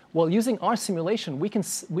manufacturing. Well, using our simulation, we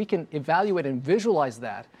can evaluate and visualize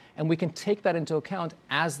that, and we can take that into account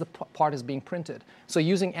as the part is being printed. So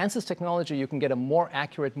using ANSYS technology, you can get a more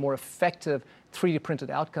accurate, more effective 3D printed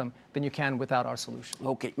outcome than you can without our solution.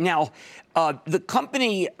 Okay. Now, the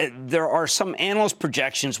company, there are some analyst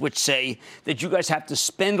projections which say that you guys have to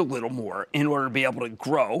spend a little more in order to be able to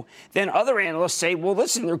grow. Then other analysts say, well,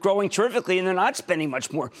 listen, they're growing terrifically and they're not spending much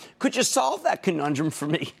more. Could you solve that conundrum for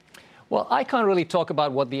me? Well, I can't really talk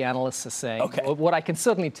about what the analysts are saying. Okay. What I can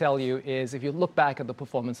certainly tell you is if you look back at the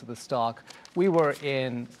performance of the stock, we were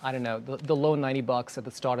in, I don't know, the low $90 at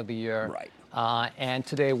the start of the year. Right. And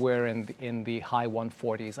today we're in the high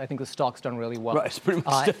 140s. I think the stock's done really well. Right, it's pretty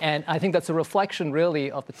much and I think that's a reflection,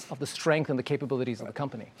 really, of the strength and the capabilities of the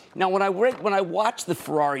company. Now, when I watched the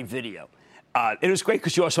Ferrari video, it was great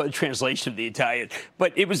because you also had a translation of the Italian,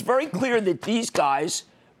 but it was very clear that these guys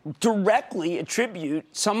directly attribute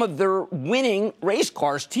some of their winning race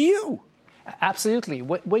cars to you. Absolutely.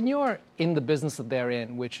 When you're in the business that they're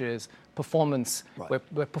in, which is performance,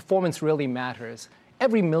 where performance really matters,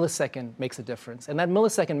 every millisecond makes a difference. And that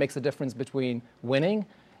millisecond makes a difference between winning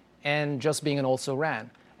and just being an also-ran.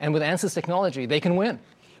 And with ANSYS technology, they can win.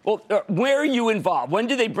 Well, where are you involved? When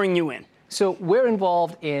do they bring you in? So we're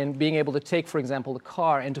involved in being able to take, for example, the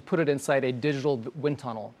car and to put it inside a digital wind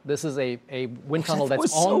tunnel. This is a wind tunnel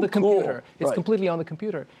that's on the computer. It's completely on the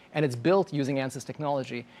computer, and it's built using ANSYS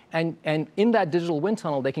technology. And in that digital wind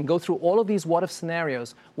tunnel, they can go through all of these what-if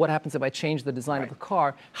scenarios. What happens if I change the design of the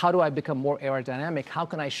car? How do I become more aerodynamic? How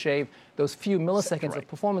can I shave those few milliseconds of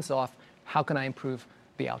performance off? How can I improve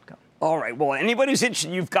the outcome? All right. Well, anybody who's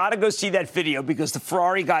interested, you've got to go see that video because the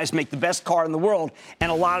Ferrari guys make the best car in the world,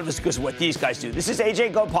 and a lot of it's because of what these guys do. This is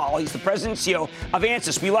Ajay Gopal. He's the president and CEO of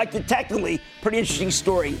ANSYS. We like the technically pretty interesting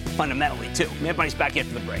story fundamentally, too. Mad Money's back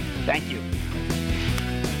after the break. Thank you.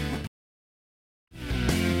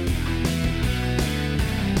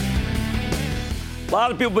 A lot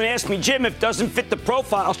of people have been asking me, Jim, if it doesn't fit the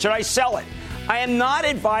profile, should I sell it? I am not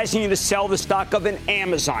advising you to sell the stock of an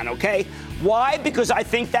Amazon, okay? Why? Because I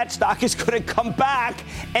think that stock is going to come back,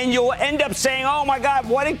 and you'll end up saying, oh, my God,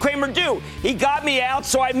 what did Cramer do? He got me out,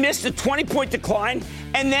 so I missed a 20-point decline,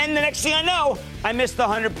 and then the next thing I know, I missed the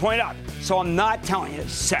 100-point up. So I'm not telling you to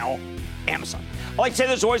sell Amazon. I like to say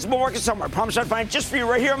there's always more market somewhere. I promise I'll find it just for you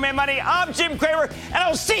right here on Mad Money. I'm Jim Cramer, and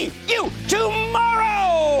I'll see you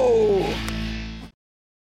tomorrow.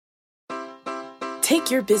 Take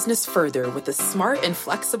your business further with the smart and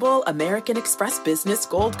flexible American Express Business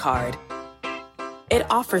Gold Card. It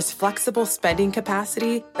offers flexible spending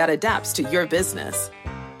capacity that adapts to your business.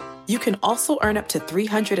 You can also earn up to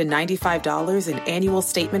 $395 in annual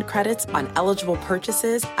statement credits on eligible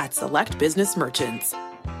purchases at select business merchants.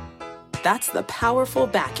 That's the powerful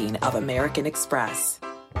backing of American Express.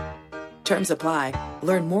 Terms apply.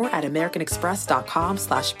 Learn more at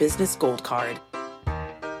americanexpress.com/businessgoldcard.